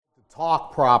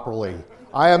talk properly.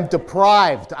 I am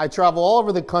deprived. I travel all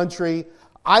over the country.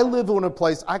 I live in a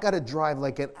place, I got to drive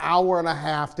like an hour and a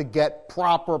half to get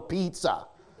proper pizza.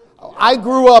 I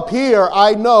grew up here.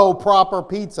 I know proper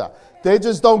pizza. They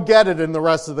just don't get it in the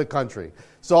rest of the country.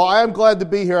 So I am glad to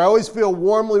be here. I always feel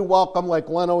warmly welcome, like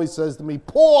Len always says to me,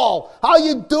 Paul, how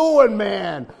you doing,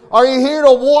 man? Are you here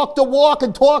to walk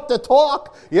and talk the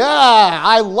talk? Yeah,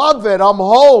 I love it. I'm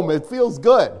home. It feels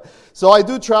good. So I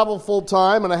do travel full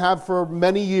time, and I have for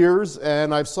many years,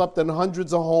 and I've slept in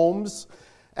hundreds of homes,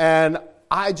 and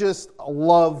I just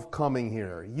love coming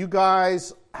here. You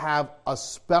guys have a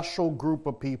special group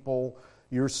of people.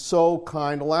 You're so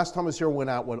kind. The last time I was here, I went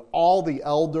out with all the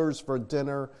elders for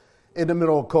dinner in the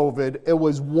middle of COVID. It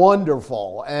was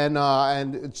wonderful, and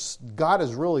God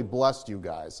has really blessed you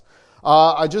guys.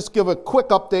 I just give a quick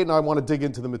update, and I want to dig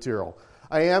into the material.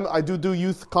 I do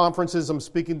youth conferences. I'm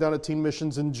speaking down at Teen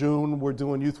Missions in June. We're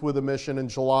doing Youth with a Mission in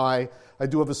July. I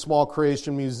do have a small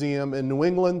creation museum in New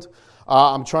England.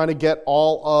 I'm trying to get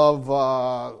all of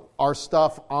our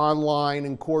stuff online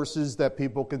in courses that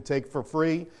people can take for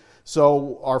free.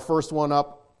 So our first one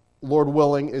up, Lord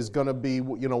willing, is going to be,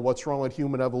 what's wrong with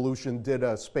human evolution? Did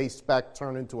a space speck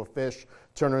turn into a fish,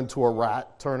 turn into a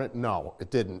rat, No,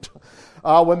 it didn't.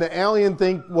 When the alien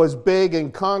thing was big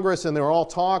in Congress and they were all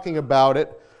talking about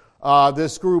it,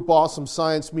 this group, Awesome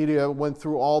Science Media, went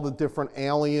through all the different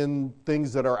alien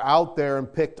things that are out there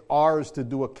and picked ours to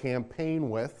do a campaign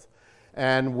with.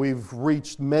 And we've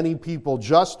reached many people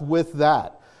just with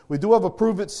that. We do have a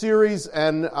Prove It series,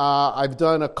 and I've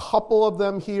done a couple of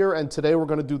them here, and today we're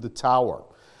going to do the tower.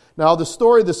 Now, the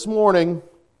story this morning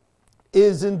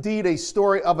is indeed a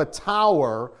story of a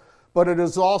tower, but it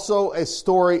is also a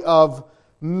story of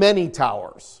many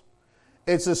towers.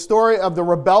 It's a story of the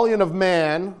rebellion of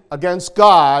man against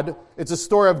God. It's a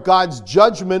story of God's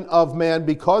judgment of man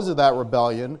because of that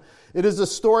rebellion. It is a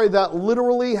story that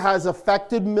literally has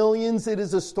affected millions. It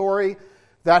is a story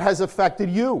that has affected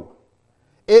you.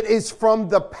 It is from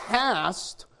the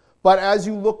past, but as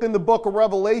you look in the book of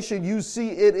Revelation, you see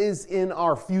it is in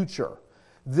our future.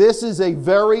 This is a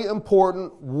very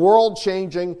important,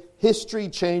 world-changing,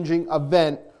 history-changing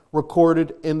event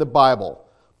recorded in the Bible.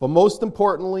 But most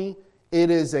importantly, it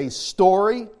is a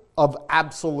story of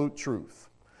absolute truth.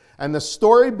 And the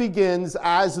story begins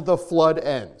as the flood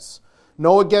ends.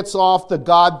 Noah gets off the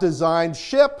God-designed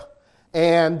ship,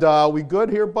 and we good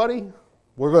here, buddy?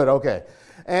 We're good, okay.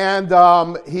 And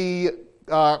he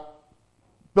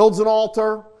builds an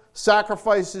altar,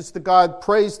 sacrifices to God,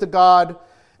 prays to God,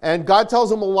 and God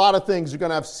tells him a lot of things. You're going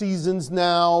to have seasons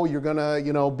now. You're going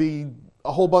to, be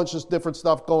a whole bunch of different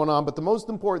stuff going on. But the most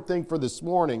important thing for this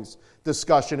morning's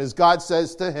discussion is God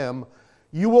says to him,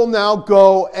 you will now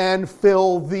go and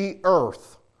fill the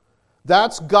earth.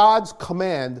 That's God's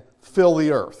command, fill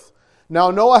the earth. Now,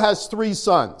 Noah has 3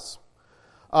 sons.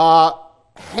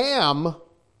 Ham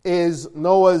is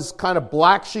Noah's kind of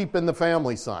black sheep in the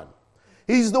family son.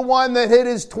 He's the one that hit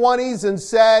his 20s and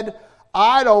said,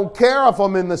 I don't care if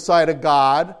I'm in the sight of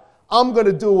God. I'm going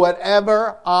to do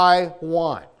whatever I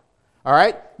want. All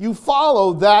right? You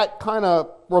follow that kind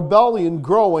of rebellion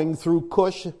growing through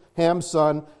Cush, Ham's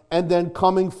son, and then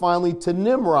coming finally to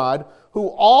Nimrod, who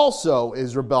also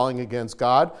is rebelling against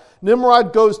God.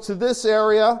 Nimrod goes to this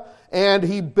area, and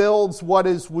he builds what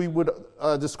is we would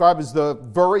describe as the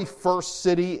very first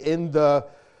city in the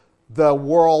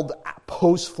world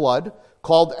post-flood,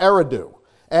 called Eridu.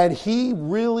 And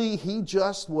he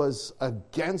just was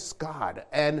against God.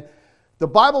 And the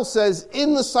Bible says,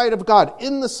 in the sight of God,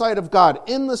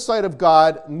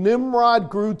 Nimrod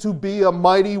grew to be a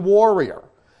mighty warrior.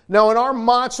 Now, in our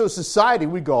macho society,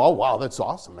 we go, oh, wow, that's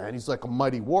awesome, man. He's like a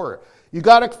mighty warrior. You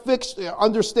got to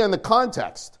understand the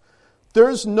context.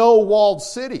 There's no walled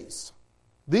cities.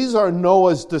 These are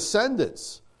Noah's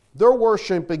descendants. They're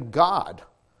worshiping God.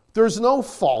 There's no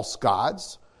false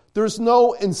gods. There's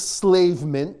no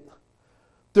enslavement.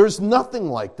 There's nothing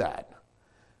like that.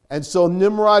 And so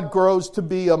Nimrod grows to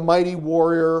be a mighty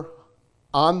warrior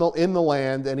in the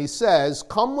land, and he says,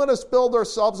 come, let us build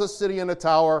ourselves a city and a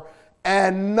tower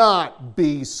and not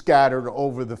be scattered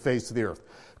over the face of the earth.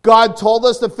 God told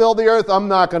us to fill the earth. I'm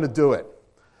not going to do it.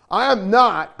 I am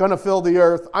not going to fill the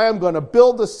earth. I am going to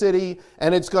build a city,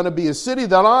 and it's going to be a city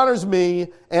that honors me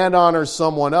and honors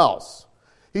someone else.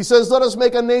 He says, let us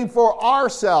make a name for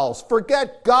ourselves.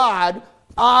 Forget God.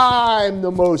 I'm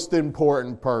the most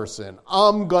important person.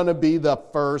 I'm going to be the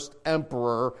first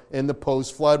emperor in the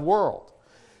post-flood world.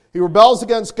 He rebels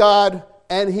against God,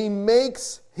 and he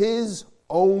makes his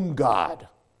own God.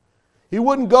 He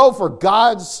wouldn't go for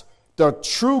the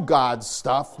true God's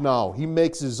stuff. No, he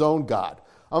makes his own God.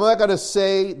 I'm not going to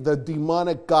say the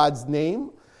demonic god's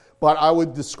name, but I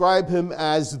would describe him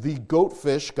as the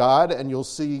goatfish god, and you'll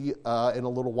see in a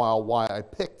little while why I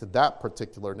picked that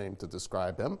particular name to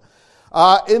describe him.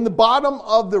 In the bottom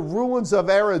of the ruins of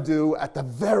Eridu, at the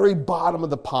very bottom of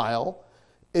the pile,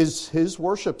 is his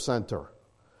worship center,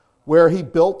 where he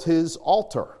built his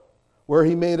altar, where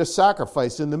he made a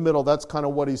sacrifice in the middle. That's kind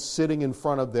of what he's sitting in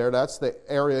front of there. That's the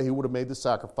area he would have made the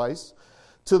sacrifice.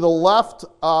 To the left,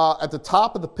 at the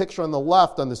top of the picture on the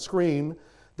left on the screen,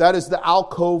 that is the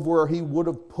alcove where he would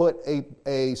have put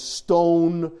a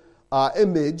stone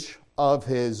image of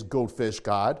his goatfish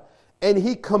god. And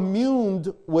he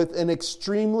communed with an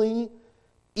extremely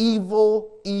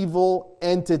evil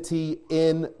entity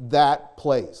in that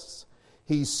place.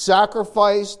 He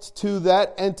sacrificed to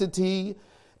that entity,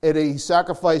 and he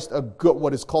sacrificed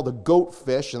what is called a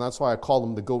goatfish, and that's why I call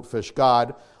him the goatfish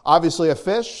god. Obviously a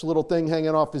fish, little thing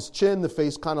hanging off his chin. The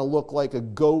face kind of looked like a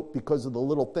goat because of the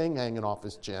little thing hanging off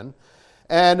his chin.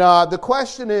 And the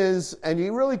question is, and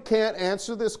you really can't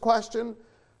answer this question,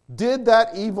 did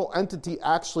that evil entity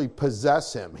actually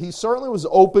possess him? He certainly was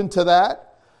open to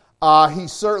that. He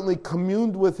certainly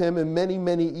communed with him in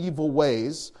many evil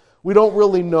ways. We don't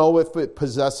really know if it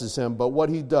possesses him, but what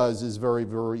he does is very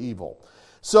evil.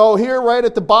 So here, right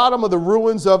at the bottom of the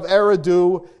ruins of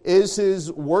Eridu, is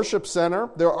his worship center.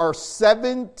 There are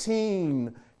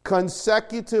 17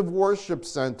 consecutive worship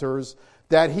centers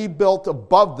that he built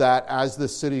above that as the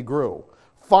city grew,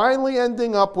 finally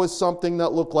ending up with something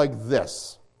that looked like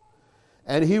this.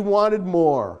 And he wanted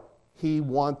more. He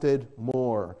wanted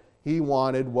more. He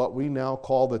wanted what we now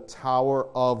call the Tower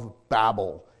of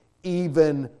Babel,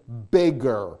 even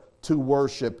bigger, to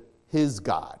worship his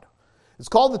God. It's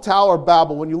called the Tower of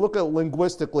Babel. When you look at it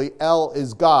linguistically, El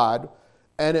is God,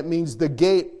 and it means the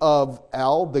gate of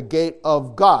El, the gate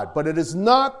of God. But it is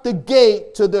not the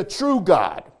gate to the true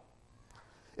God.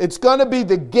 It's going to be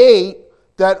the gate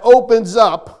that opens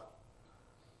up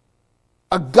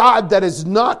a God that is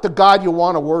not the God you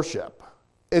want to worship.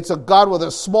 It's a God with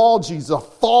a small g, it's a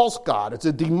false God. It's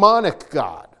a demonic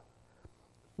God.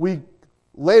 We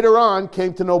later on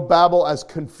came to know Babel as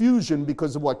confusion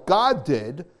because of what God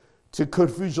did to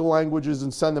confuse the languages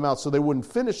and send them out so they wouldn't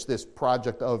finish this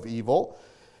project of evil.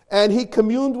 And he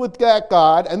communed with that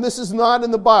God, and this is not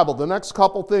in the Bible. The next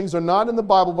couple things are not in the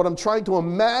Bible, but I'm trying to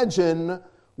imagine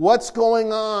what's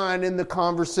going on in the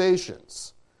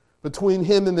conversations between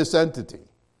him and this entity.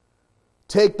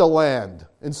 Take the land,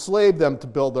 enslave them to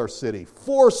build our city,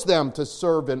 force them to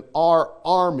serve in our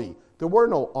army. There were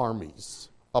no armies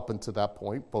up until that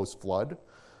point, post-flood.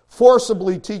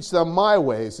 Forcibly teach them my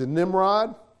ways. And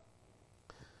Nimrod,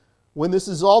 when this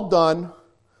is all done,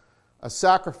 a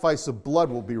sacrifice of blood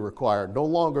will be required. No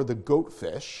longer the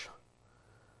goatfish.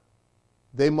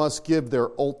 They must give their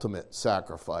ultimate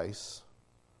sacrifice.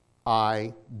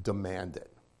 I demand it.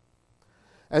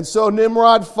 And so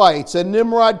Nimrod fights, and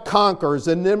Nimrod conquers,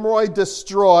 and Nimrod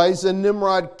destroys, and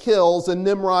Nimrod kills, and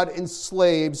Nimrod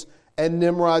enslaves, and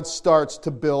Nimrod starts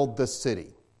to build the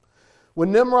city.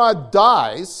 When Nimrod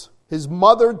dies, his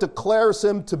mother declares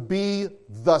him to be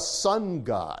the sun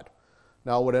god.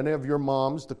 Now, would any of your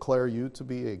moms declare you to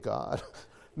be a god?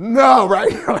 No,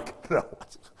 right? You're like, no.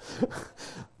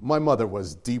 My mother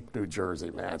was deep New Jersey,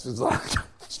 man. She's like,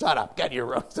 shut up, get your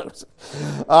roses.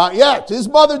 His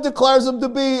mother declares him to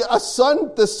be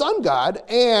the sun god,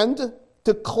 and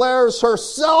declares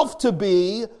herself to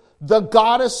be the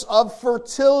goddess of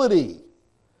fertility.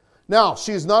 Now,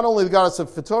 she's not only the goddess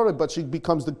of fertility, but she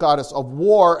becomes the goddess of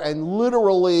war, and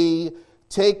literally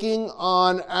taking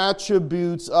on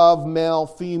attributes of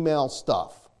male-female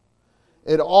stuff.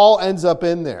 It all ends up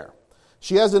in there.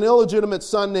 She has an illegitimate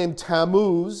son named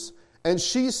Tammuz, and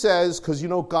she says, because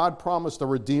God promised a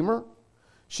redeemer,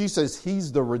 she says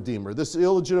he's the redeemer. This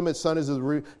illegitimate son is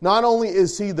not only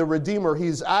is he the redeemer,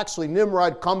 he's actually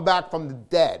Nimrod come back from the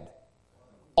dead.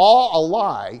 All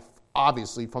alive,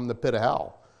 obviously, from the pit of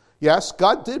hell. Yes,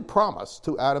 God did promise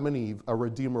to Adam and Eve a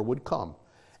redeemer would come.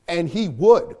 And he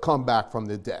would come back from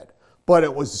the dead. But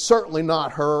it was certainly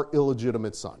not her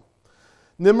illegitimate son.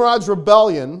 Nimrod's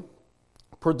rebellion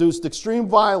produced extreme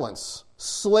violence,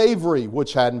 slavery,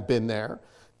 which hadn't been there,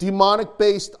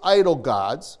 demonic-based idol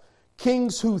gods,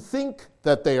 kings who think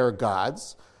that they are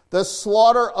gods, the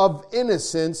slaughter of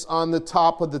innocents on the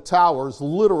top of the towers,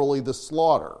 literally the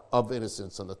slaughter of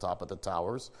innocents on the top of the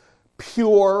towers,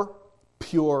 pure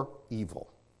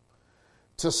evil.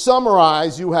 To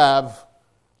summarize, you have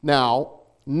now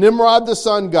Nimrod the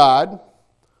sun god,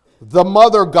 the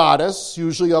mother goddess,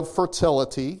 usually of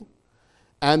fertility,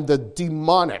 and the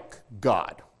demonic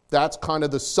god. That's kind of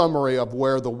the summary of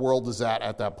where the world is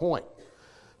at that point.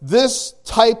 This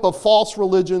type of false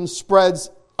religion spreads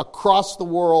across the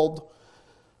world,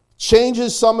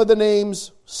 changes some of the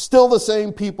names, still the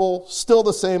same people, still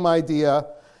the same idea.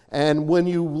 And when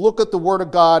you look at the Word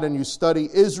of God and you study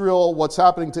Israel, what's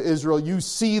happening to Israel, you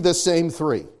see the same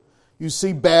three. You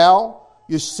see Baal,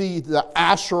 you see the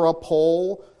Asherah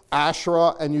pole,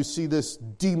 Asherah, and you see this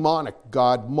demonic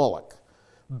god Moloch.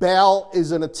 Baal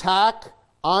is an attack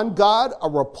on God, a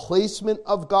replacement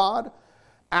of God.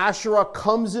 Asherah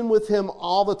comes in with him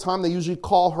all the time. They usually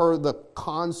call her the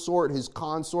consort, his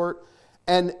consort.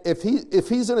 And if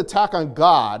he's an attack on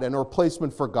God and a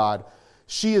replacement for God,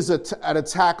 she is an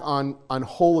attack on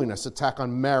holiness, attack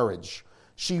on marriage.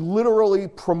 She literally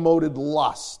promoted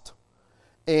lust.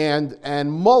 And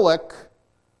Moloch,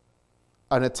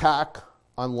 an attack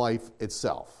on life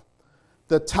itself.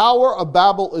 The Tower of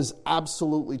Babel is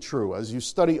absolutely true. As you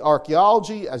study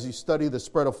archaeology, as you study the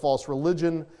spread of false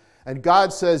religion, and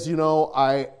God says,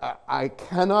 I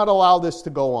cannot allow this to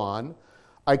go on.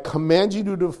 I command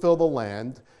you to fill the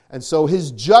land. And so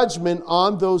his judgment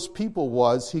on those people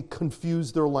was he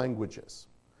confused their languages.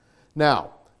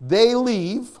 Now, they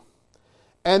leave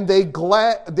and they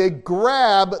grab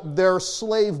their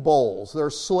slave bowls, their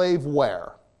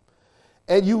slaveware.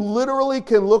 And you literally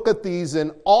can look at these,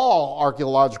 and all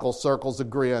archaeological circles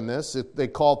agree on this. They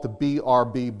call it the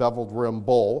BRB, beveled rim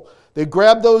bowl. They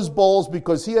grabbed those bowls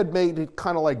because he had made it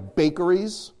kind of like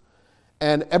bakeries.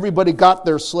 And everybody got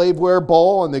their slaveware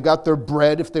bowl, and they got their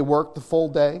bread if they worked the full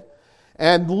day.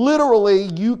 And literally,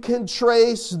 you can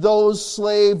trace those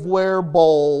slaveware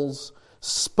bowls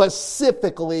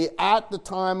specifically at the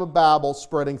time of Babel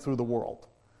spreading through the world.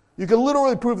 You can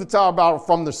literally prove the Tower of Babel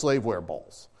from the slaveware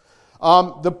bowls.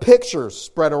 The pictures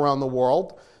spread around the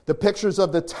world, the pictures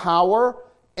of the tower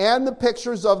and the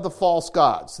pictures of the false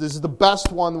gods. This is the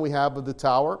best one we have of the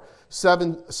tower.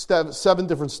 Seven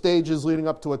different stages leading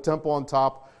up to a temple on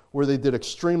top where they did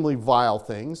extremely vile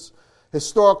things.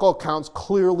 Historical accounts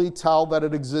clearly tell that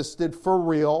it existed for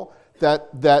real, that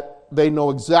they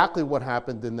know exactly what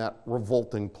happened in that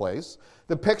revolting place.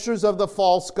 The pictures of the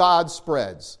false god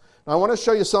spreads. Now, I want to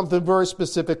show you something very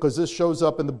specific because this shows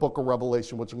up in the book of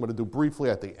Revelation, which I'm going to do briefly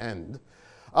at the end.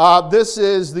 This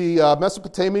is the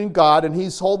Mesopotamian god, and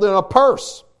he's holding a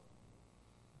purse.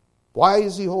 Why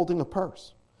is he holding a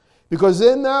purse? Because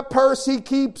in that purse he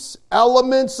keeps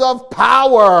elements of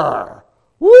power.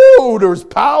 Woo! There's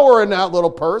power in that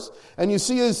little purse. And you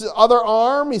see his other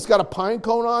arm, he's got a pine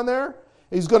cone on there.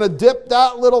 He's going to dip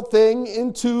that little thing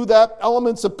into that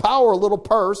elements of power little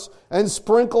purse and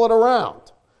sprinkle it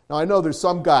around. Now, I know there's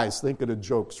some guys thinking of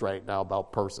jokes right now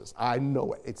about purses. I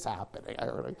know it. It's happening.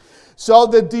 So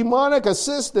the demonic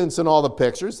assistants in all the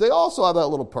pictures, they also have that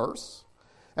little purse.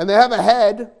 And they have a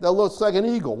head that looks like an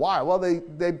eagle. Why? Well,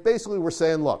 they basically were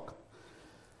saying, look,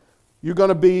 you're going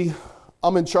to be,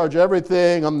 I'm in charge of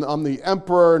everything. I'm the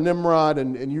emperor, Nimrod,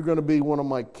 and you're going to be one of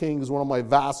my kings, one of my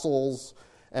vassals.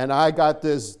 And I got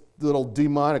this little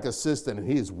demonic assistant, and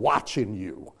he is watching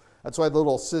you. That's why the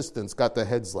little assistants got the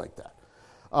heads like that.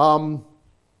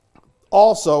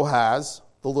 Also has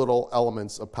the little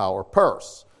elements of power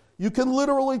purse. You can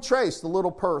literally trace the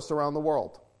little purse around the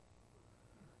world.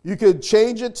 You could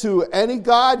change it to any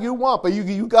god you want, but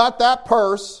you got that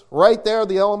purse right there,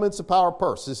 the elements of power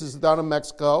purse. This is down in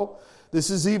Mexico. This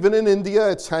is even in India.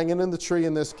 It's hanging in the tree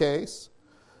in this case.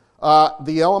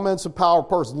 The elements of power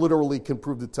purse literally can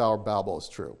prove the Tower of Babel is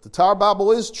true. The Tower of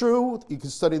Babel is true. You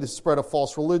can study the spread of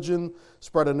false religion,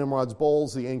 spread of Nimrod's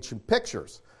bowls, the ancient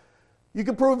pictures. You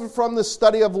can prove it from the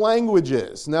study of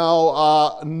languages.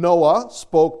 Now, Noah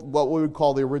spoke what we would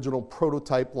call the original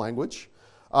prototype language.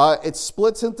 It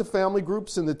splits into family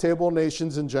groups in the Table of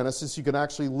Nations in Genesis. You can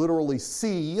actually literally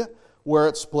see where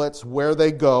it splits, where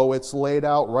they go. It's laid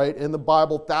out right in the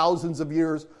Bible thousands of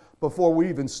years before we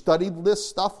even studied this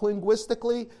stuff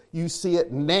linguistically. You see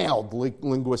it nailed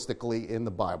linguistically in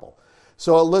the Bible.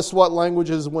 So it lists what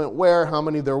languages went where, how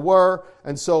many there were.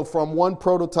 And so from one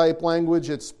prototype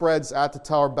language, it spreads at the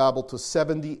Tower of Babel to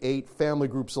 78 family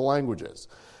groups of languages.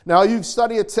 Now, you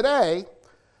study it today,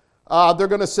 they're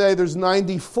going to say there's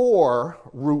 94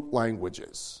 root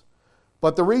languages.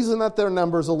 But the reason that their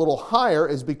number is a little higher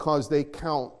is because they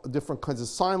count different kinds of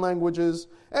sign languages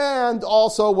and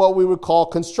also what we would call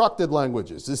constructed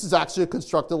languages. This is actually a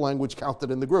constructed language counted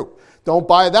in the group. Don't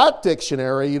buy that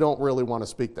dictionary. You don't really want to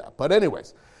speak that. But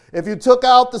anyways, if you took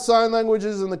out the sign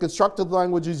languages and the constructed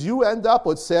languages, you end up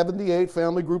with 78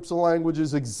 family groups of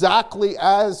languages exactly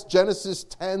as Genesis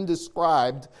 10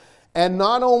 described. And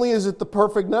not only is it the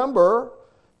perfect number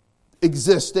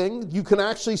existing, you can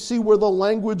actually see where the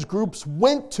language groups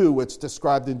went to. It's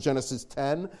described in Genesis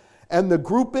 10. and the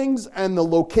groupings and the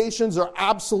locations are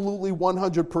absolutely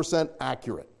 100%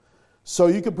 accurate. So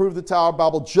you can prove the Tower of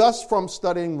Babel just from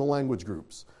studying the language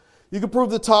groups. You can prove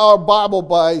the Tower of Babel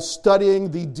by studying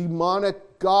the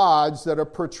demonic gods that are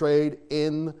portrayed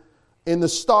in the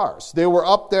stars. They were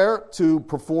up there to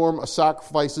perform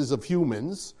sacrifices of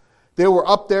humans. They were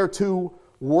up there to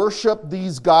worship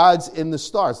these gods in the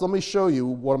stars. Let me show you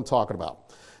what I'm talking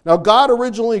about. Now, God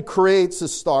originally creates the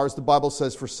stars, the Bible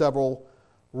says, for several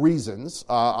reasons.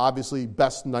 Obviously,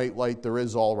 best nightlight there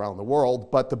is all around the world.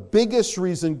 But the biggest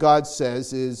reason God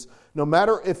says is no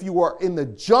matter if you are in the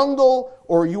jungle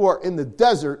or you are in the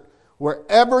desert,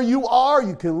 wherever you are,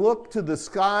 you can look to the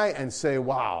sky and say,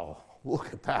 wow,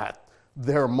 look at that.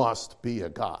 There must be a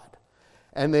God.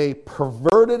 And they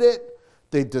perverted it,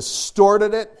 they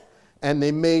distorted it, and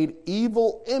they made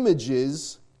evil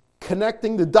images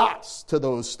connecting the dots to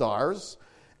those stars.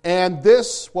 And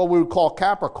this, what we would call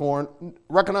Capricorn,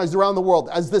 recognized around the world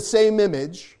as the same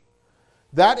image,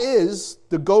 that is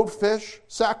the goatfish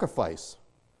sacrifice.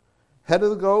 Head of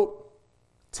the goat,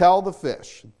 tail the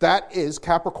fish. That is,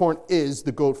 Capricorn is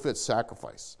the goatfish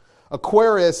sacrifice.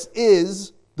 Aquarius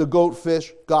is the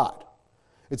goatfish god.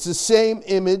 It's the same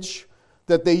image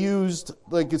that they used,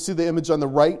 like you see the image on the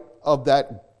right of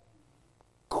that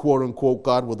quote-unquote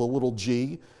God with a little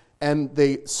g, and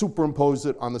they superimpose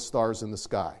it on the stars in the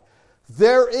sky.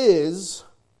 There is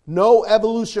no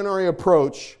evolutionary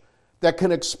approach that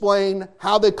can explain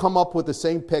how they come up with the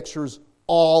same pictures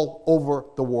all over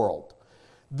the world.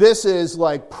 This is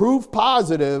like proof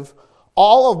positive.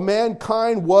 All of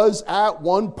mankind was at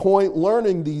one point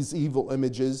learning these evil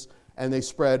images, and they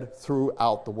spread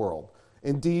throughout the world.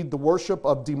 Indeed, the worship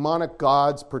of demonic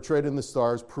gods portrayed in the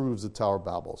stars proves the Tower of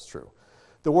Babel is true.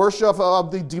 The worship of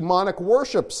the demonic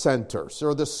worship centers,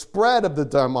 or the spread of the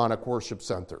demonic worship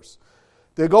centers.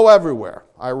 They go everywhere.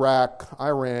 Iraq,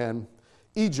 Iran,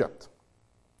 Egypt.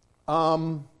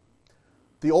 The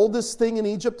oldest thing in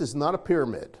Egypt is not a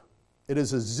pyramid. It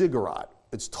is a ziggurat.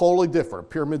 It's totally different. A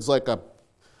pyramid's like a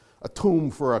tomb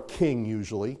for a king,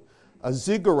 usually. A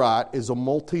ziggurat is a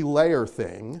multi-layer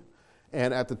thing,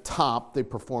 and at the top they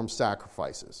perform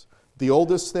sacrifices. The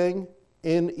oldest thing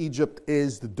in Egypt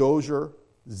is the Dozier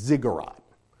ziggurat.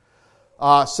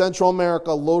 Central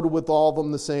America, loaded with all of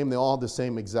them the same. They all have the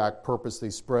same exact purpose. They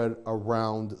spread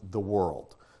around the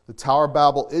world. The Tower of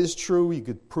Babel is true. You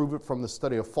could prove it from the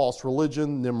study of false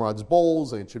religion, Nimrod's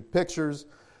bowls, ancient pictures,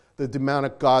 the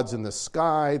demonic gods in the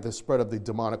sky, the spread of the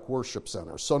demonic worship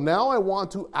center. So now I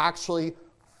want to actually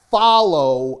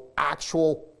follow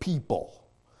actual people.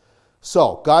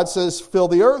 So God says, fill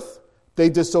the earth. They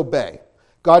disobey.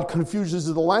 God confuses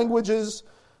the languages.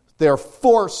 They're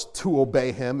forced to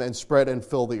obey him and spread and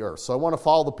fill the earth. So I want to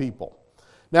follow the people.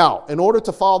 Now, in order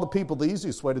to follow the people, the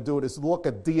easiest way to do it is to look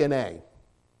at DNA.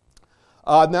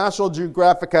 National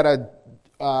Geographic had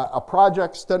a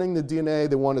project studying the DNA.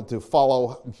 They wanted to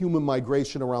follow human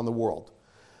migration around the world.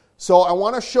 So I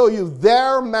want to show you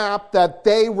their map that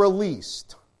they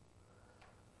released.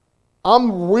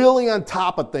 I'm really on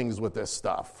top of things with this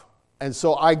stuff. And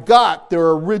so I got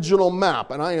their original map,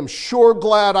 and I am sure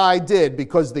glad I did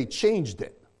because they changed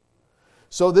it.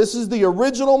 So this is the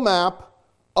original map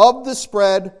of the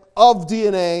spread of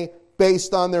DNA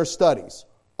based on their studies.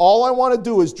 All I want to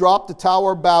do is drop the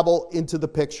Tower of Babel into the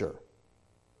picture.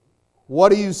 What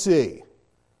do you see?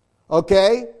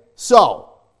 Okay,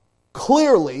 so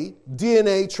clearly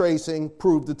DNA tracing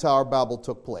proved the Tower of Babel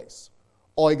took place.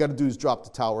 All you got to do is drop the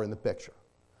tower in the picture.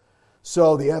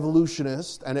 So the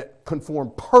evolutionist, and it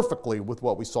conformed perfectly with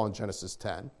what we saw in Genesis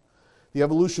 10, the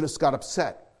evolutionists got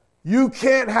upset. You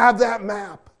can't have that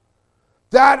map.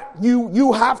 That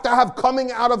you have to have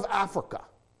coming out of Africa.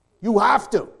 You have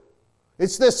to.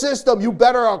 It's the system. You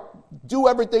better do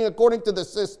everything according to the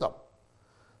system.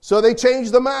 So they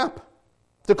changed the map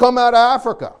to come out of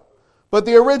Africa. But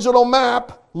the original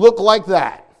map looked like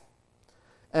that.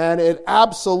 And it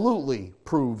absolutely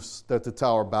proves that the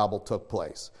Tower of Babel took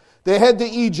place. They head to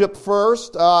Egypt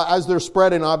first as they're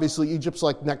spreading. Obviously, Egypt's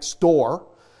like next door.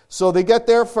 So they get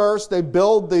there first. They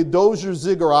build the Dozier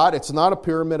ziggurat. It's not a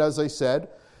pyramid, as I said.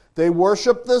 They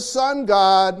worship the sun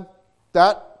god.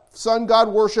 That sun god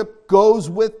worship goes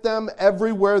with them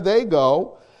everywhere they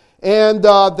go. And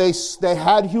they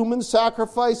had human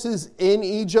sacrifices in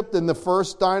Egypt in the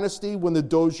first dynasty when the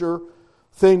Dozier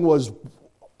thing was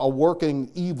a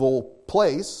working evil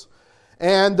place.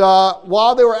 And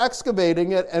while they were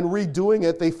excavating it and redoing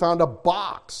it, they found a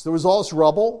box. There was all this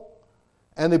rubble,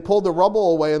 and they pulled the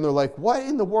rubble away, and they're like, what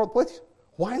in the world?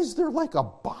 Why is there like a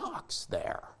box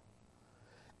there?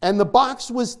 And the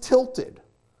box was tilted.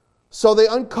 So they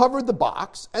uncovered the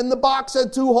box, and the box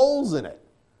had 2 holes in it.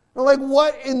 They're like,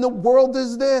 what in the world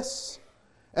is this?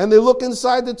 And they look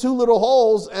inside the two little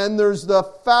holes, and there's the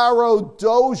Pharaoh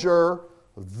Dozier,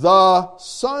 the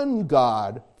sun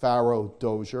god Pharaoh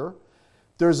Dozier.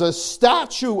 There's a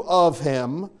statue of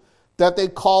him that they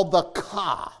call the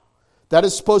Ka. That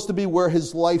is supposed to be where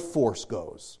his life force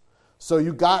goes. So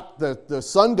you got the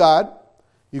sun god,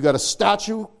 you got a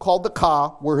statue called the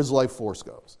Ka where his life force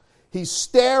goes. He's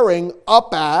staring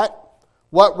up at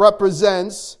what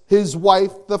represents his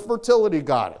wife, the fertility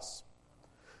goddess.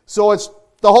 So it's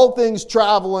the whole thing's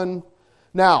traveling.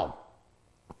 Now,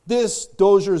 this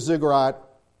Dozier ziggurat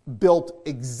built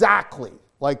exactly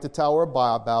like the Tower of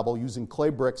Babel using clay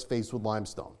bricks faced with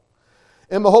limestone.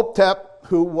 Imhotep,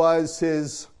 who was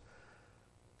his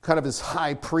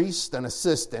high priest and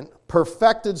assistant,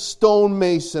 perfected stone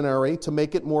masonry to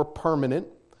make it more permanent.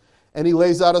 And he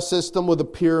lays out a system with a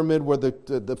pyramid where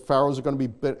the pharaohs are going to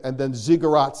be, and then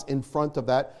ziggurats in front of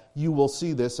that. You will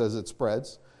see this as it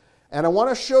spreads. And I want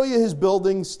to show you his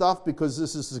building stuff because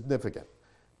this is significant.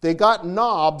 They got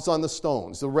knobs on the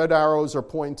stones. The red arrows are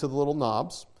pointing to the little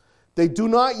knobs. They do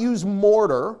not use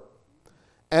mortar.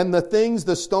 And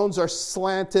the stones are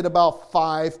slanted about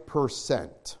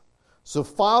 5%. So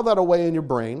file that away in your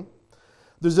brain.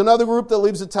 There's another group that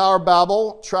leaves the Tower of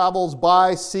Babel, travels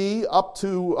by sea up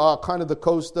to the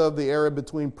coast of the area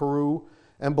between Peru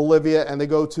and Bolivia, and they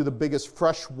go to the biggest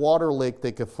freshwater lake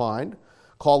they could find,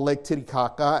 called Lake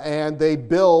Titicaca, and they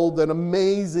build an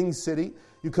amazing city.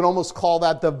 You can almost call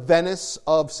that the Venice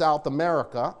of South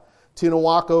America.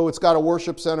 Tinahuaco, it's got a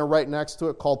worship center right next to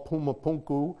it called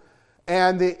Pumapunku.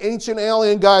 And the ancient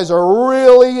alien guys are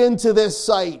really into this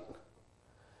site.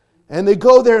 And they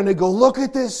go there and they go, look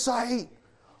at this site.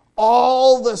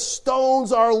 All the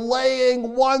stones are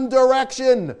laying one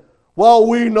direction. Well,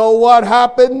 we know what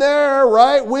happened there,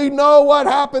 right? We know what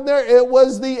happened there. It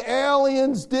was the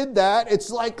aliens did that. It's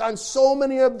like on so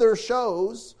many of their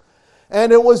shows.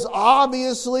 And it was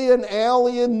obviously an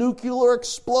alien nuclear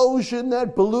explosion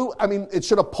that blew. I mean, it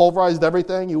should have pulverized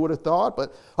everything, you would have thought.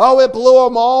 But, it blew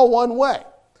them all one way.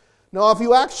 Now, if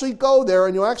you actually go there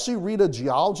and you actually read a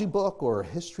geology book or a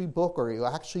history book, or you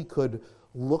actually could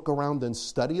look around and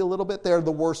study a little bit, they're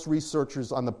the worst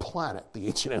researchers on the planet, the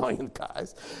ancient alien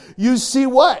guys. You see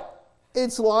what?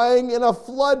 It's lying in a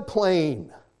floodplain.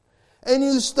 And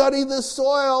you study the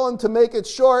soil, and to make it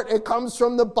short, it comes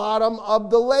from the bottom of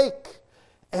the lake.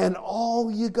 And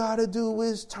all you got to do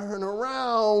is turn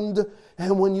around.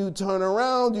 And when you turn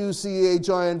around, you see a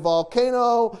giant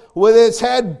volcano with its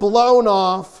head blown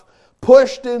off,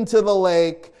 pushed into the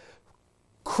lake,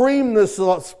 creamed the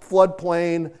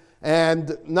floodplain,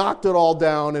 and knocked it all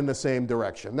down in the same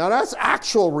direction. Now, that's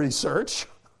actual research.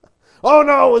 Oh,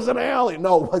 no, it was an alien.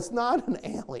 No, it was not an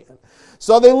alien.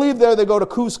 So they leave there, they go to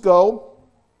Cusco,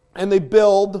 and they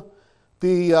build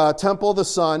the Temple of the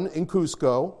Sun in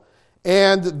Cusco.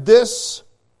 And this,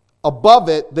 above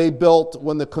it, they built,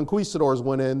 when the conquistadors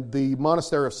went in, the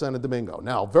monastery of Santo Domingo.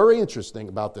 Now, very interesting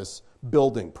about this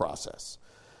building process.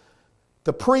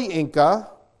 The pre-Inca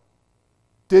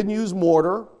didn't use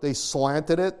mortar. They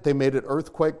slanted it. They made it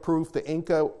earthquake-proof. The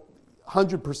Inca,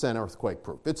 100%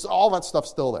 earthquake-proof. It's all that stuff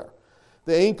still there.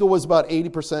 The Inca was about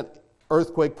 80%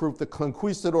 earthquake-proof. The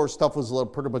conquistador stuff was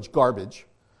pretty much garbage.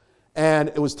 And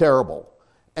it was terrible.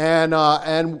 And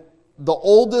the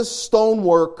oldest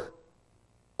stonework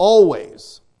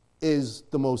always is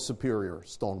the most superior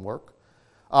stonework.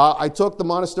 I took the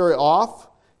monastery off.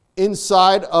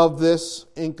 Inside of this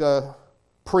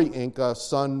pre-Inca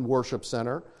sun worship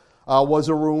center was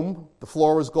a room. The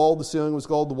floor was gold, the ceiling was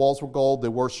gold, the walls were gold. They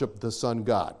worshiped the sun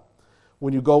god.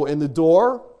 When you go in the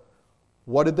door,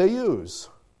 what did they use?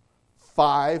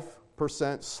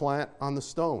 5% slant on the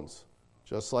stones,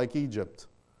 just like Egypt.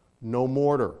 No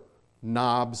mortar.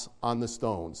 Knobs on the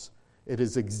stones. It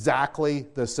is exactly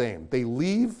the same. They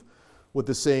leave with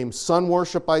the same sun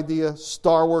worship idea,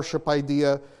 star worship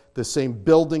idea, the same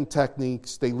building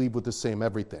techniques. They leave with the same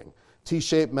everything.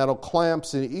 T-shaped metal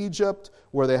clamps in Egypt,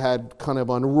 where they had kind of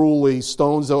unruly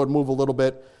stones that would move a little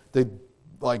bit. They'd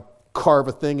carve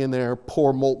a thing in there,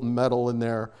 pour molten metal in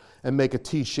there, and make a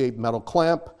T-shaped metal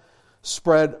clamp.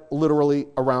 Spread literally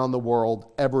around the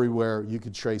world, everywhere. You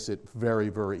could trace it very,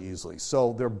 very easily.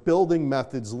 So their building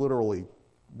methods literally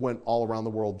went all around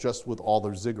the world just with all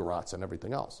their ziggurats and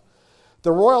everything else.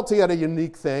 The royalty had a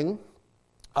unique thing.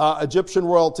 Egyptian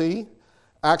royalty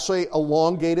actually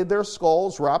elongated their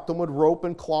skulls, wrapped them with rope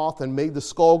and cloth, and made the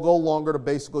skull go longer to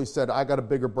basically said, I got a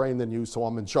bigger brain than you, so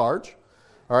I'm in charge.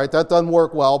 All right, that doesn't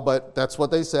work well, but that's what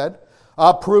they said.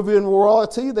 Peruvian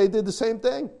royalty, they did the same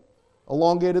thing.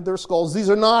 Elongated their skulls. These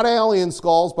are not alien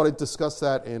skulls, but I discussed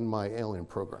that in my alien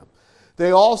program.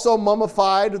 They also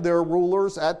mummified their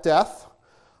rulers at death.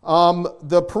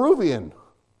 The Peruvian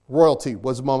royalty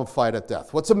was mummified at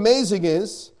death. What's amazing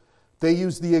is they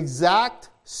used the exact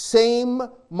same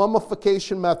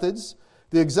mummification methods,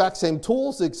 the exact same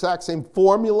tools, the exact same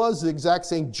formulas, the exact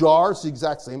same jars, the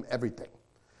exact same everything.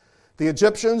 The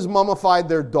Egyptians mummified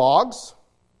their dogs,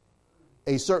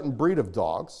 a certain breed of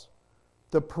dogs.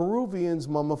 The Peruvians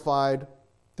mummified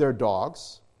their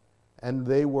dogs, and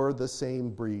they were the same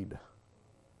breed.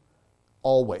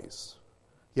 Always.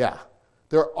 Yeah.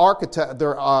 Their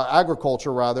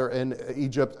agriculture in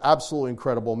Egypt, absolutely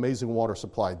incredible, amazing water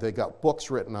supply. They got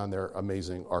books written on their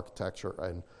amazing architecture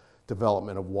and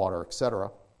development of water,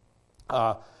 etc.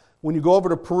 When you go over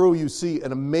to Peru, you see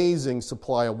an amazing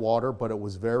supply of water, but it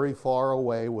was very far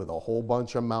away with a whole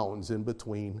bunch of mountains in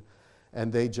between.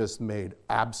 And they just made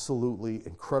absolutely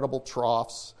incredible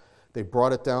troughs. They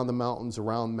brought it down the mountains,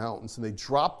 around mountains, and they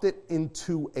dropped it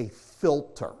into a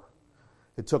filter.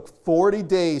 It took 40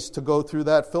 days to go through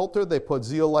that filter. They put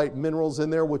zeolite minerals in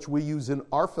there, which we use in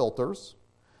our filters.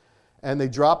 And they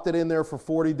dropped it in there for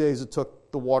 40 days. It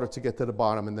took the water to get to the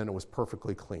bottom, and then it was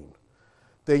perfectly clean.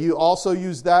 They also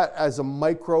used that as a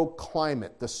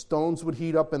microclimate. The stones would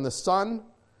heat up in the sun,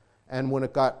 and when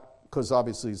it got, because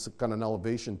obviously it's got an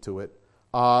elevation to it,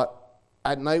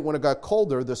 at night when it got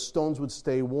colder, the stones would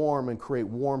stay warm and create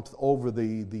warmth over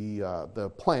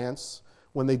the plants.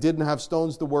 When they didn't have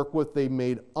stones to work with, they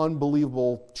made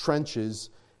unbelievable trenches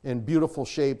in beautiful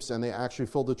shapes, and they actually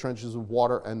filled the trenches with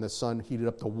water, and the sun heated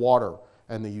up the water,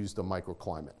 and they used a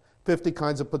microclimate. 50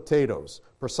 kinds of potatoes,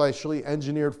 precisely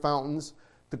engineered fountains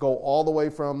to go all the way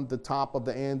from the top of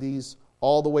the Andes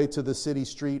all the way to the city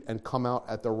street and come out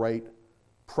at the right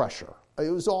pressure. It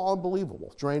was all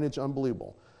unbelievable. Drainage,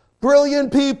 unbelievable.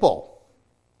 Brilliant people.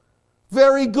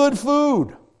 Very good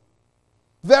food.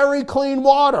 Very clean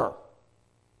water.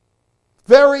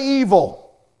 Very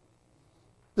evil.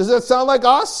 Does that sound like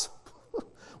us?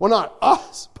 Well, not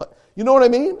us, but you know what I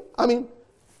mean? I mean,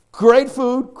 great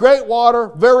food, great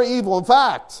water, very evil. In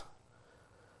fact,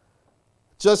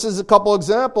 just as a couple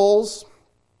examples,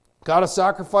 got a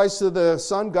sacrifice to the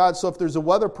sun god. So if there's a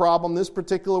weather problem, this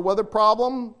particular weather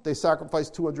problem, they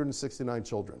sacrificed 269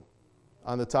 children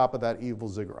on the top of that evil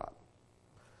ziggurat.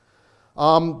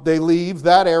 They leave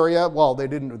that area. Well, they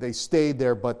didn't. They stayed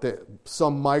there, but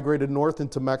some migrated north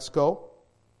into Mexico.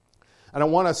 And I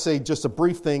want to say just a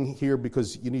brief thing here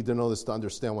because you need to know this to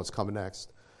understand what's coming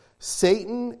next.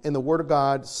 Satan, in the Word of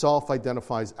God,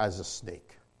 self-identifies as a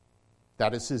snake.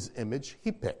 That is his image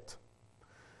he picked.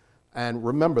 And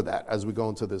remember that as we go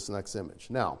into this next image.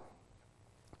 Now,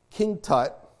 King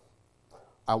Tut,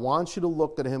 I want you to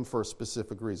look at him for a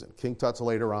specific reason. King Tut's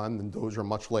later on, and those are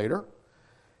much later.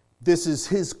 This is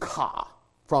his ka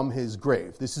from his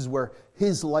grave. This is where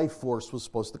his life force was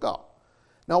supposed to go.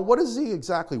 Now, what is he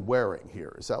exactly wearing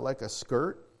here? Is that like a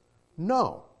skirt?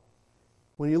 No.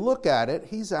 When you look at it,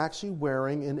 he's actually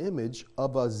wearing an image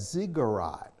of a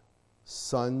ziggurat.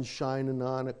 Sun shining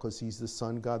on it because he's the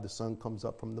sun god. The sun comes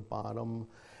up from the bottom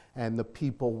and the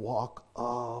people walk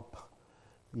up,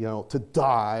 to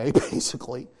die,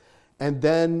 basically. And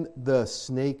then the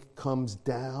snake comes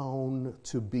down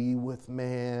to be with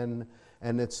man,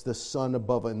 and it's the sun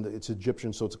above, and it's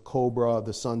Egyptian, so it's a cobra.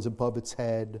 The sun's above its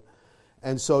head.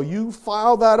 And so you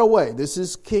file that away. This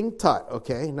is King Tut,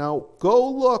 okay? Now go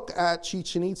look at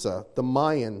Chichen Itza, the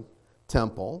Mayan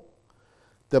temple.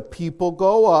 The people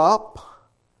go up,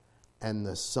 and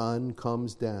the sun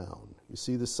comes down. You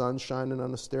see the sun shining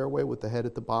on the stairway with the head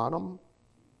at the bottom?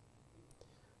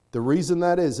 The reason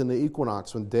that is in the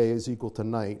equinox, when day is equal to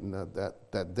night, and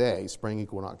that day, spring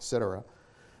equinox, etc.,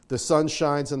 the sun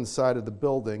shines on the side of the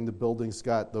building. The building's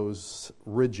got those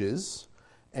ridges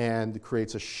and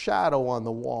creates a shadow on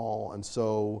the wall. And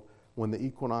so when the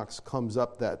equinox comes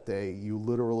up that day, you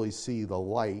literally see the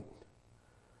light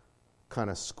kind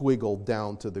of squiggle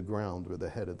down to the ground where the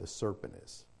head of the serpent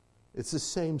is. It's the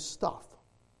same stuff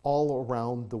all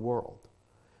around the world.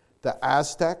 The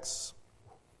Aztecs,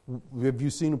 have you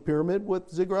seen a pyramid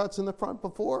with ziggurats in the front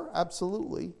before?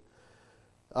 Absolutely.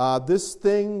 This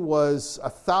thing was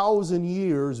 1,000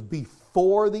 years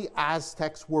before the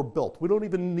Aztecs were built. We don't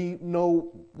even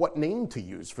know what name to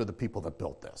use for the people that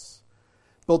built this.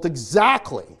 Built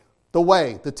exactly the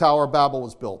way the Tower of Babel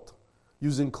was built,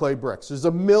 using clay bricks. There's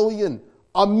a million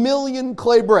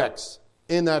clay bricks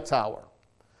in that tower.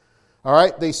 All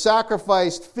right, they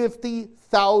sacrificed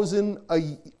 50,000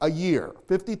 a year,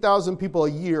 50,000 people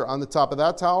a year on the top of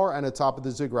that tower and the top of the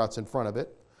ziggurats in front of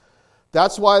it.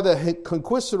 That's why the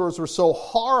conquistadors were so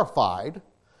horrified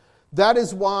That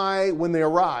is why, when they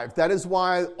arrived, that is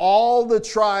why all the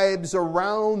tribes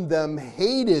around them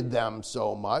hated them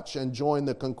so much and joined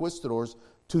the conquistadors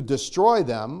to destroy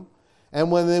them.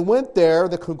 And when they went there,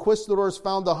 the conquistadors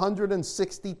found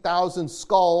 160,000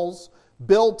 skulls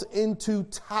built into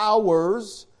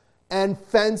towers and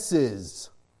fences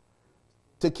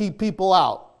to keep people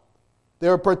out. They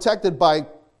were protected by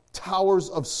towers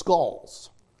of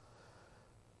skulls.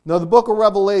 Now, the book of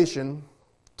Revelation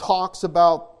talks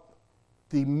about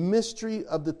the mystery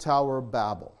of the Tower of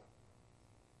Babel.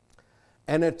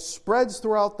 And it spreads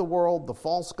throughout the world. The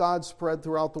false gods spread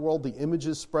throughout the world. The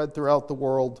images spread throughout the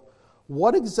world.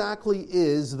 What exactly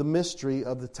is the mystery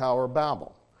of the Tower of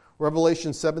Babel?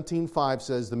 Revelation 17:5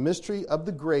 says, the mystery of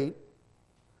the great,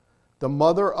 the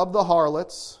mother of the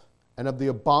harlots, and of the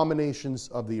abominations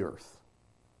of the earth.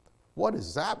 What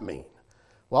does that mean?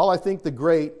 Well, I think the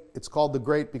great, it's called the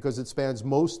great because it spans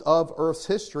most of earth's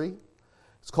history.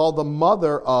 It's called the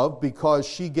mother of because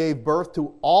she gave birth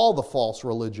to all the false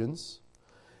religions.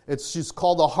 She's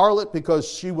called a harlot because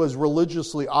she was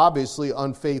religiously, obviously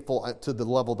unfaithful to the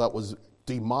level that was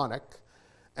demonic.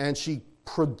 And she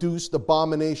produced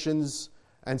abominations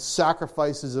and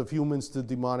sacrifices of humans to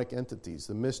demonic entities.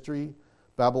 The mystery,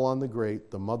 Babylon the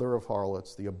Great, the mother of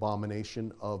harlots, the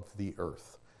abomination of the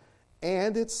earth.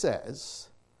 And it says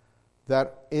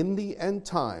that in the end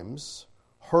times,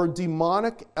 her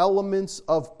demonic elements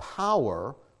of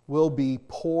power will be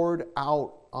poured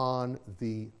out on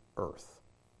the earth.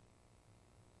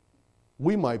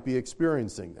 We might be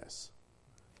experiencing this.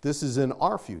 This is in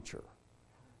our future.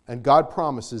 And God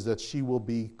promises that she will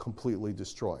be completely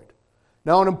destroyed.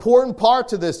 Now, an important part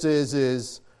to this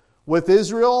is with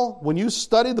Israel, when you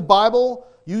study the Bible,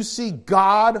 you see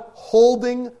God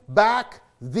holding back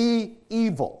the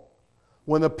evil.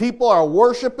 When the people are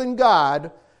worshiping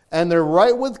God, and they're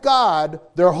right with God,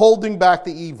 they're holding back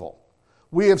the evil.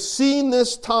 We have seen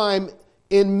this time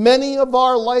in many of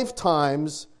our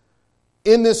lifetimes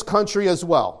in this country as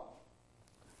well.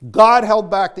 God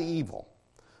held back the evil.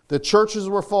 The churches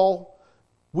were full.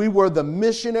 We were the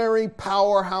missionary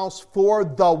powerhouse for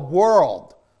the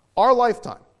world. Our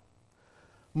lifetime.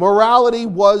 Morality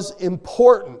was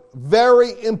important,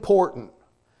 very important.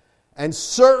 And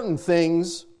certain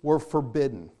things were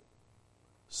forbidden.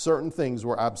 Certain things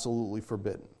were absolutely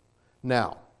forbidden.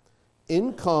 Now,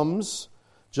 in comes,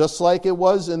 just like it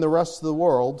was in the rest of the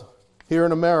world, here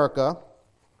in America,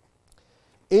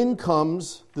 in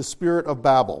comes the spirit of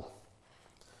Babel.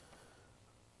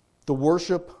 The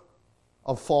worship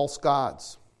of false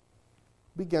gods.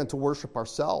 We began to worship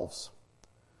ourselves.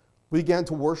 We began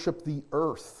to worship the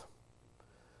earth.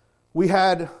 We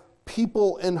had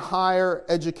people in higher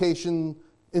education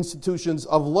institutions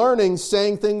of learning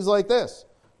saying things like this.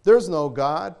 There's no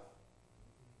God.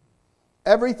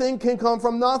 Everything can come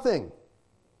from nothing.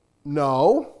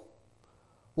 No.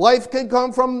 Life can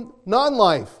come from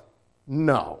non-life.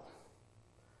 No.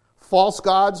 False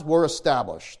gods were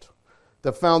established.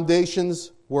 The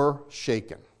foundations were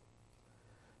shaken.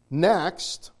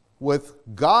 Next, with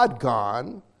God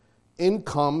gone, in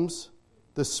comes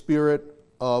the spirit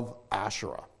of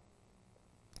Asherah.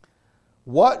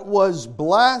 What was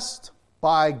blessed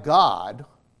by God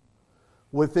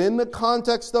within the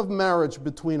context of marriage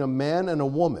between a man and a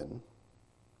woman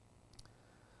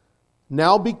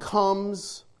now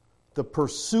becomes the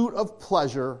pursuit of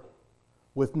pleasure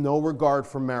with no regard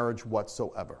for marriage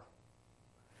whatsoever.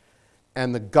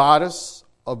 And the goddess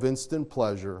of instant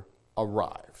pleasure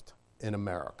arrived in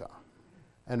America.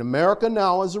 And America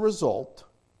now, as a result,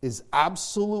 is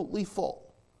absolutely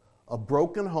full of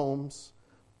broken homes,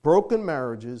 broken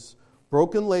marriages,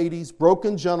 broken ladies,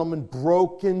 broken gentlemen,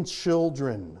 broken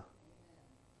children.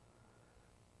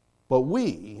 But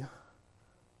we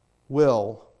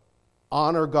will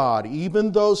honor God.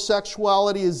 Even though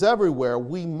sexuality is everywhere,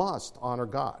 we must honor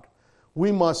God.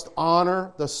 We must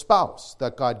honor the spouse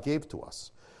that God gave to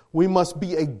us. We must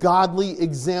be a godly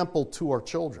example to our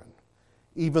children.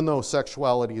 Even though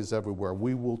sexuality is everywhere,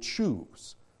 we will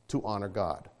choose to honor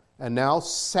God. And now,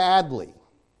 sadly,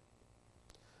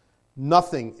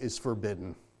 nothing is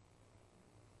forbidden.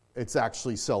 It's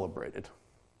actually celebrated.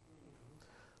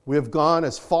 We have gone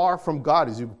as far from God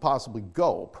as you could possibly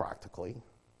go, practically.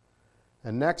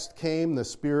 And next came the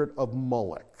spirit of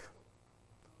Molech.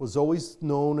 Was always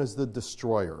known as the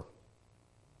destroyer.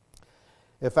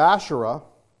 If Asherah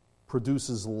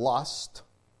produces lust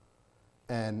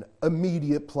and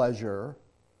immediate pleasure,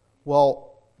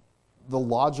 well, the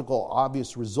logical,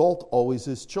 obvious result always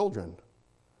is children.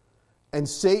 And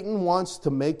Satan wants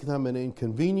to make them an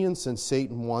inconvenience, and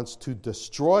Satan wants to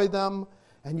destroy them,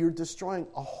 and you're destroying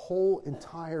a whole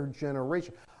entire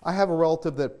generation. I have a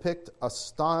relative that picked a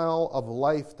style of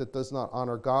life that does not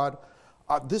honor God.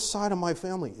 This side of my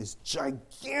family is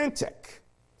gigantic.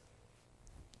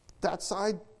 That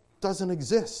side doesn't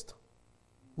exist.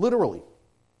 Literally,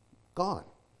 gone.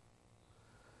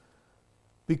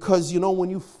 Because, when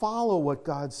you follow what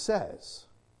God says,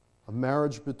 a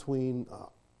marriage between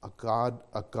a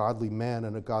godly man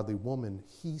and a godly woman,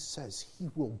 he says he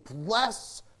will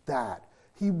bless that.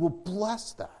 He will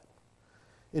bless that.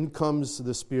 In comes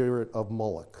the spirit of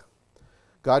Moloch.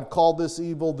 God called this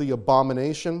evil the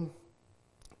abomination,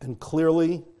 and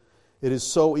clearly it is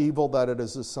so evil that it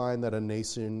is a sign that a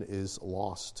nation is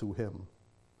lost to him.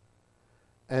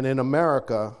 And in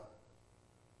America,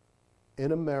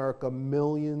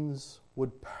 millions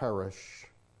would perish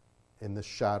in the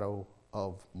shadow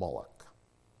of Moloch.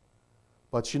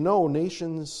 But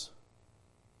nations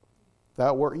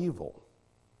that were evil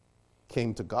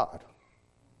came to God.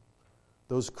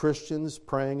 Those Christians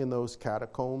praying in those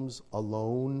catacombs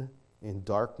alone in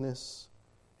darkness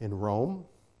in Rome,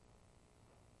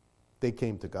 they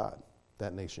came to God.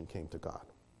 That nation came to God.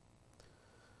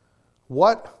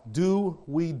 What do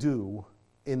we do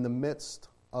in the midst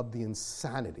of the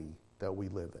insanity that we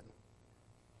live in?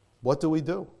 What do we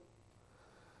do?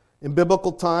 In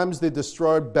biblical times, they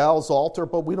destroyed Baal's altar,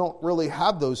 but we don't really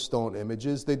have those stone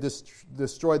images. They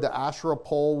destroyed the Asherah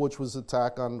pole, which was an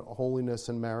attack on holiness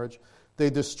and marriage.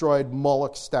 They destroyed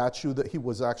Moloch's statue, that he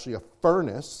was actually a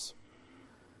furnace,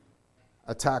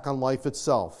 attack on life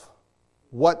itself.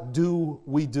 What do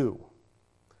we do?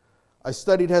 I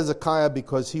studied Hezekiah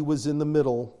because he was in the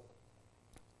middle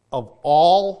of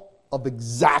all of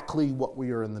exactly what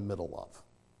we are in the middle of,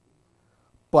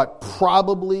 but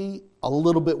probably a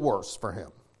little bit worse for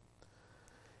him.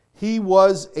 He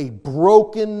was a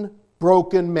broken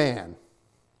man.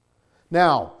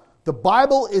 Now, the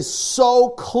Bible is so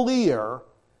clear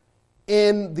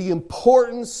in the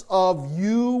importance of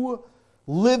you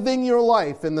living your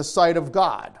life in the sight of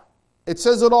God. It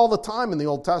says it all the time in the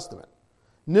Old Testament.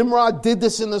 Nimrod did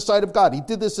this in the sight of God. He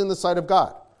did this in the sight of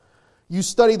God. You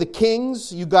study the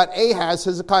kings, you got Ahaz,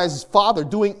 Hezekiah's father,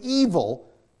 doing evil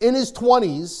in his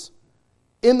 20s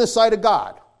in the sight of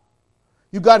God.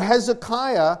 You got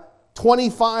Hezekiah,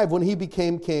 25 when he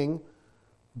became king,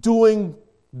 doing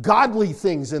godly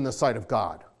things in the sight of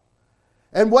God.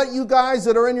 And what you guys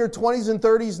that are in your 20s and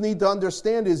 30s need to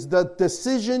understand is the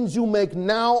decisions you make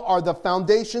now are the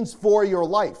foundations for your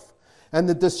life. And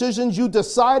the decisions you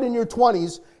decide in your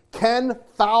 20s can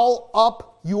foul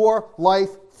up your life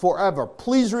forever.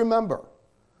 Please remember,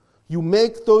 you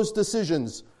make those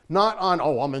decisions not on,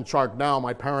 I'm in charge now,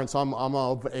 my parents, I'm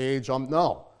of age.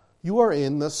 No, you are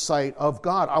in the sight of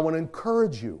God. I want to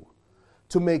encourage you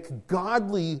to make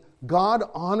godly,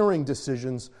 God-honoring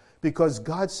decisions because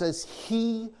God says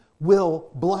he will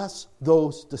bless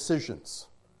those decisions.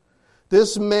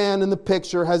 This man in the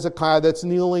picture, Hezekiah, that's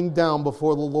kneeling down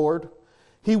before the Lord,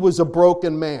 he was a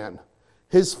broken man.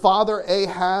 His father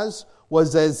Ahaz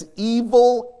was as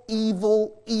evil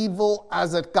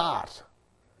as it got.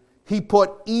 He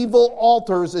put evil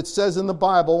altars, it says in the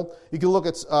Bible. You can look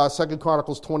at 2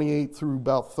 Chronicles 28 through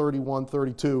about 31,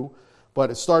 32, but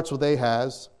it starts with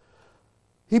Ahaz.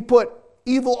 He put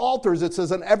evil altars, it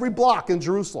says, on every block in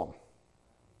Jerusalem.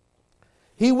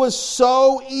 He was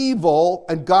so evil,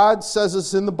 and God says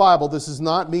this in the Bible. This is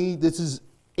not me, this is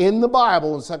in the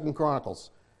Bible in 2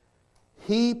 Chronicles.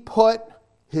 He put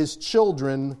his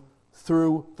children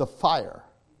through the fire.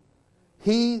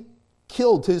 He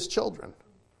killed his children.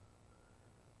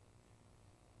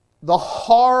 The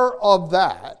horror of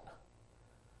that,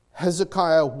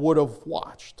 Hezekiah would have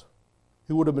watched.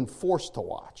 He would have been forced to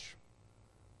watch.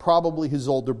 Probably his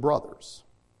older brothers.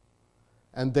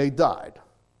 And they died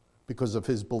because of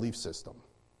his belief system.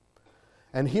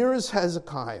 And here is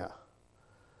Hezekiah,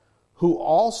 who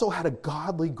also had a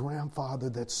godly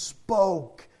grandfather that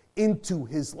spoke into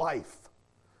his life.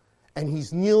 And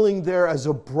he's kneeling there as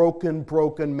a broken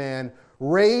man,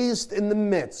 raised in the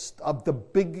midst of the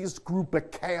biggest group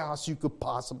of chaos you could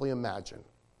possibly imagine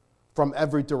from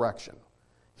every direction.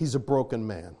 He's a broken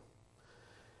man.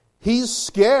 He's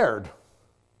scared.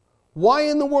 Why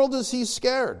in the world is he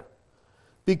scared?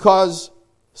 Because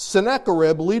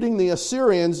Sennacherib, leading the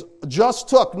Assyrians, just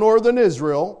took northern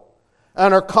Israel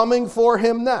and are coming for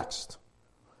him next.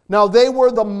 Now, they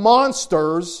were the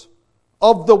monsters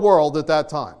of the world at that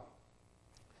time.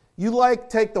 You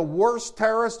take the worst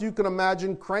terrorist you can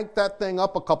imagine, crank that thing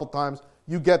up a couple times,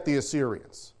 you get the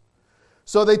Assyrians.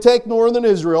 So they take northern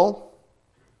Israel,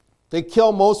 they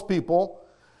kill most people,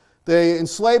 they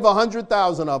enslave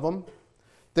 100,000 of them,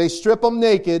 they strip them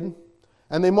naked,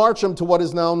 And they march him to what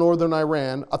is now northern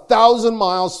Iran, 1,000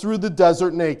 miles through the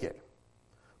desert naked.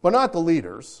 But not the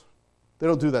leaders. They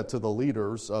don't do that to the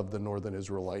leaders of the northern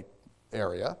Israelite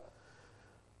area.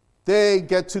 They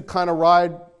get to kind of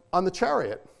ride on the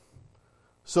chariot.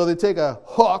 So they take a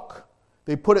hook,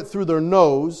 they put it through their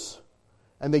nose,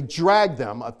 and they drag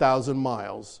them 1,000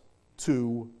 miles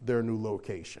to their new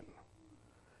location.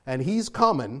 And he's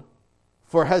coming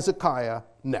for Hezekiah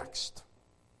next.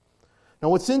 Now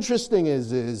what's interesting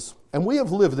is, and we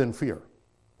have lived in fear,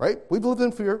 right? We've lived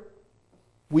in fear.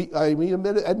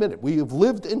 Admit it, we have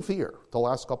lived in fear the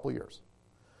last couple of years.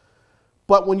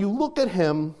 But when you look at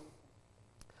him,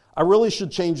 I really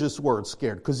should change this word,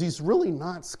 scared, because he's really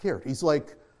not scared. He's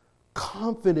like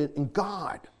confident in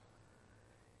God.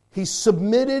 He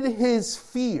submitted his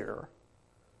fear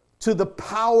to the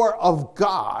power of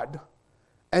God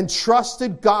and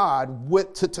trusted God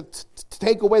to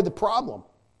take away the problem.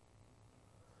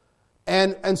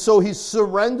 And so he's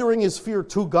surrendering his fear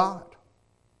to God.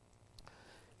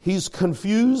 He's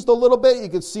confused a little bit. You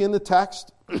can see in the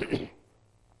text.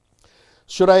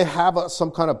 Should I have some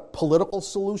kind of political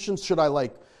solution? Should I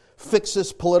fix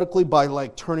this politically by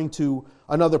turning to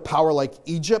another power like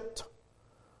Egypt?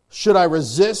 Should I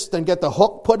resist and get the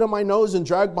hook put in my nose and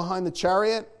drag behind the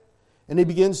chariot? And he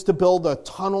begins to build a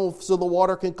tunnel so the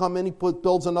water can come in. He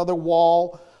builds another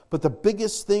wall. But the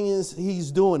biggest thing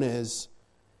he's doing is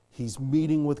he's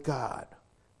meeting with God.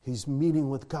 He's meeting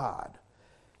with God.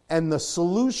 And the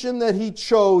solution that he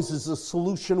chose is the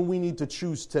solution we need to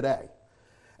choose today.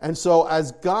 And so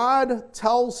as God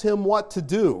tells him what to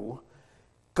do,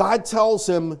 God tells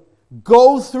him,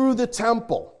 go through the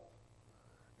temple.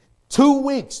 2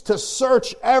 weeks to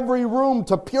search every room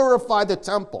to purify the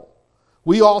temple.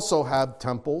 We also have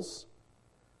temples,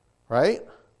 right,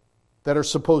 that are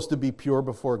supposed to be pure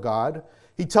before God.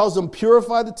 He tells them,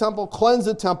 purify the temple, cleanse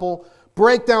the temple,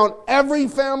 break down every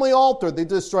family altar. They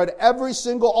destroyed every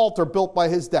single altar built by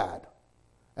his dad.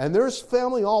 And there's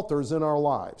family altars in our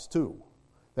lives too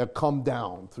that come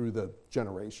down through the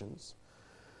generations.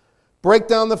 Break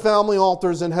down the family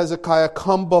altars, and Hezekiah,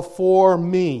 come before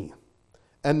me.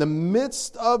 In the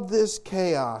midst of this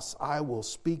chaos, I will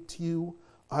speak to you.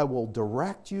 I will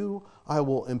direct you. I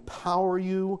will empower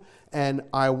you. And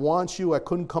I want you, I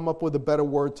couldn't come up with a better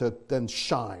word than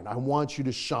shine. I want you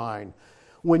to shine.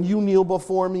 When you kneel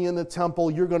before me in the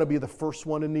temple, you're going to be the first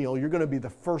one to kneel. You're going to be the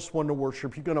first one to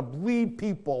worship. You're going to lead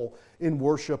people in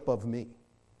worship of me.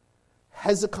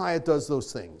 Hezekiah does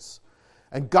those things.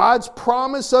 And God's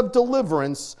promise of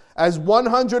deliverance as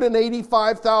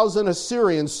 185,000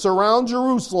 Assyrians surround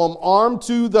Jerusalem armed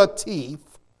to the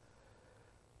teeth,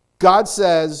 God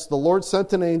says, the Lord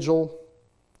sent an angel,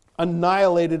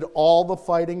 annihilated all the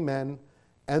fighting men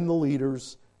and the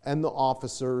leaders and the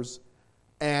officers,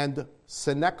 and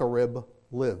Sennacherib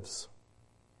lives.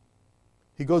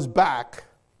 He goes back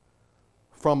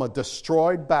from a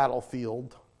destroyed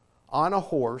battlefield on a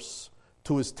horse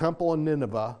to his temple in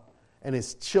Nineveh, and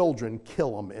his children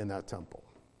kill him in that temple.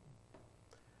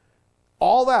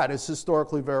 All that is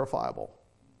historically verifiable.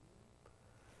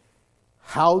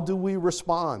 How do we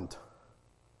respond?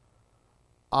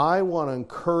 I want to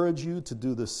encourage you to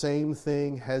do the same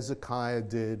thing Hezekiah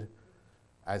did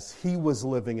as he was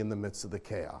living in the midst of the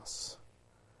chaos.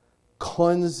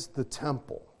 Cleanse the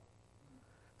temple.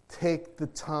 Take the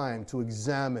time to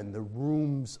examine the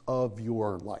rooms of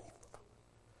your life.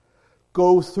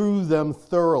 Go through them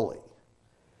thoroughly.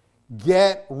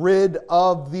 Get rid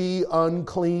of the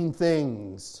unclean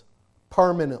things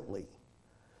permanently.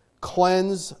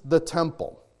 Cleanse the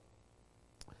temple.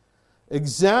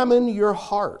 Examine your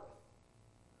heart.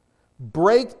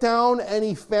 Break down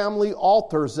any family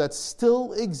altars that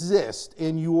still exist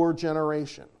in your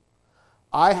generation.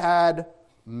 I had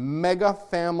mega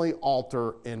family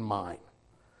altar in mine.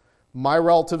 My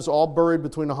relatives all buried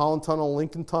between the Holland Tunnel and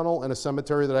Lincoln Tunnel in a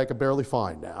cemetery that I could barely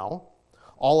find now.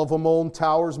 All of them own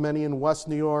towers, many in West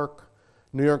New York,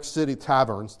 New York City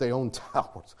taverns. They own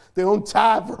towers. They own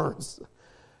taverns.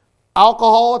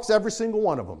 Alcoholics, every single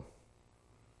one of them.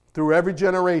 Through every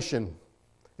generation,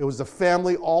 it was a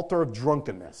family altar of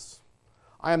drunkenness.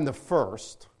 I am the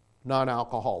first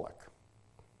non-alcoholic.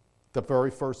 The very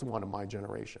first one of my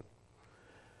generation.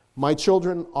 My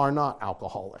children are not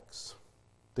alcoholics.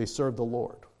 They serve the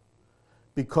Lord.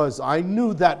 Because I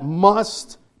knew that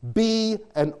must be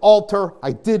an altar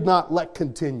I did not let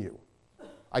continue.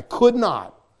 I could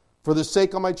not, for the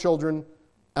sake of my children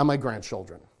and my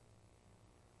grandchildren.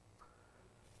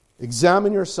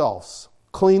 Examine yourselves.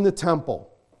 Clean the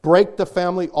temple. Break the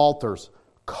family altars.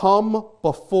 Come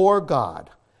before God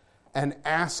and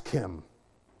ask Him,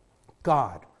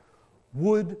 God,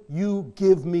 would you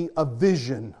give me a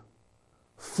vision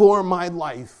for my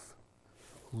life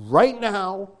right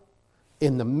now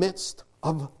in the midst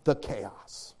of the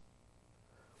chaos?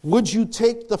 Would you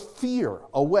take the fear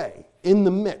away in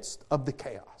the midst of the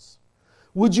chaos?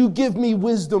 Would you give me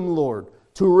wisdom, Lord,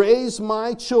 to raise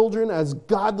my children as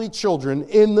godly children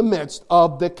in the midst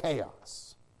of the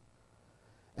chaos?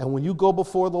 And when you go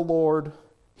before the Lord,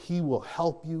 He will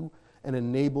help you and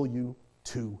enable you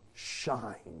to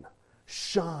shine.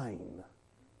 Shine.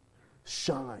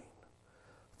 Shine.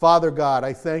 Father God,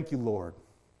 I thank you, Lord,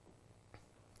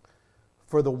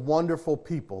 for the wonderful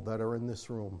people that are in this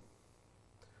room.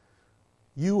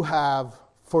 You have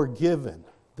forgiven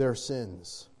their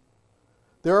sins.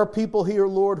 There are people here,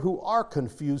 Lord, who are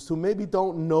confused, who maybe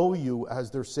don't know you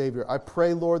as their Savior. I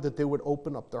pray, Lord, that they would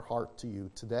open up their heart to you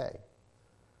today.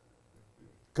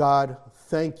 God,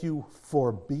 thank you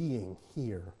for being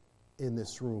here in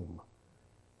this room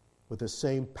with the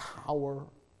same power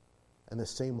and the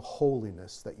same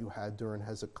holiness that you had during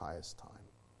Hezekiah's time.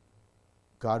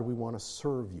 God, we want to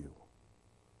serve you.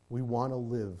 We want to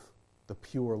live the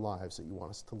pure lives that you want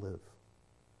us to live.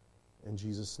 In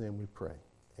Jesus' name we pray.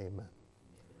 Amen.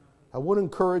 I would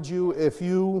encourage you, if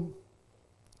you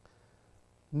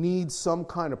need some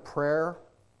kind of prayer,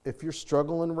 if you're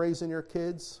struggling raising your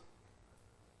kids,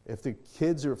 if the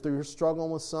kids or if you're struggling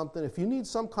with something, if you need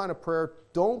some kind of prayer,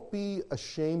 don't be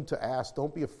ashamed to ask.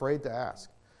 Don't be afraid to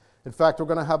ask. In fact, we're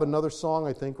going to have another song,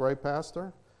 I think, right,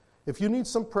 Pastor? If you need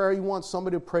some prayer, you want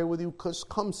somebody to pray with you, just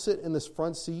come sit in this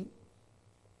front seat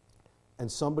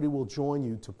and somebody will join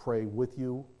you to pray with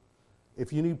you.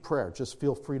 If you need prayer, just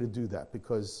feel free to do that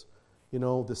because, you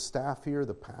know, the staff here,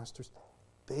 the pastors,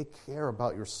 they care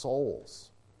about your souls.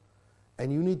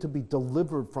 And you need to be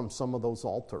delivered from some of those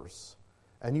altars.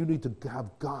 And you need to have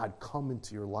God come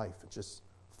into your life and just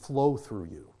flow through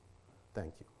you.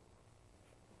 Thank you.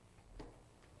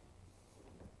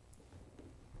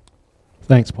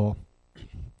 Thanks, Paul.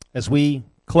 As we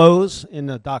close in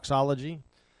the doxology,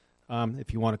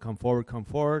 if you want to come forward, come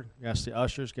forward. Ask the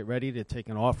ushers, get ready to take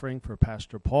an offering for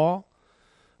Pastor Paul.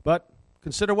 But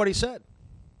consider what he said.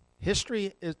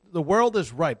 The world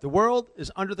is ripe. The world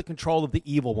is under the control of the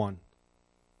evil one,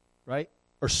 right?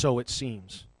 Or so it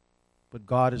seems. But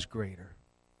God is greater.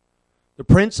 The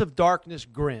prince of darkness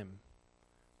grim,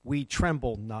 we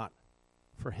tremble not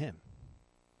for him.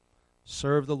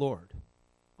 Serve the Lord.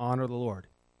 Honor the Lord.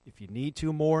 If you need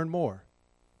to more and more,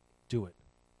 do it.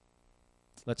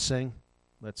 Let's sing.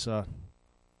 Let's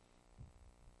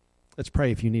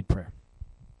pray if you need prayer.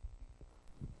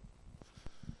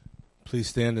 Please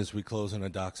stand as we close in a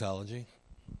doxology.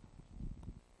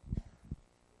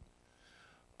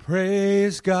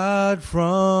 Praise God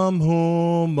from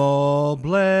whom all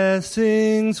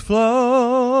blessings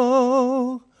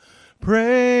flow.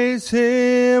 Praise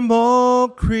Him, all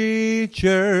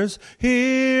creatures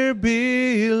here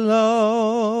below.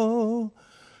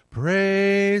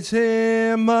 Praise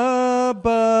Him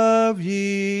above,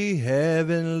 ye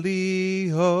heavenly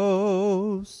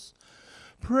hosts.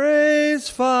 Praise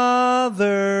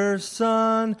Father,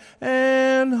 Son,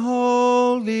 and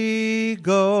Holy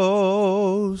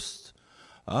Ghost.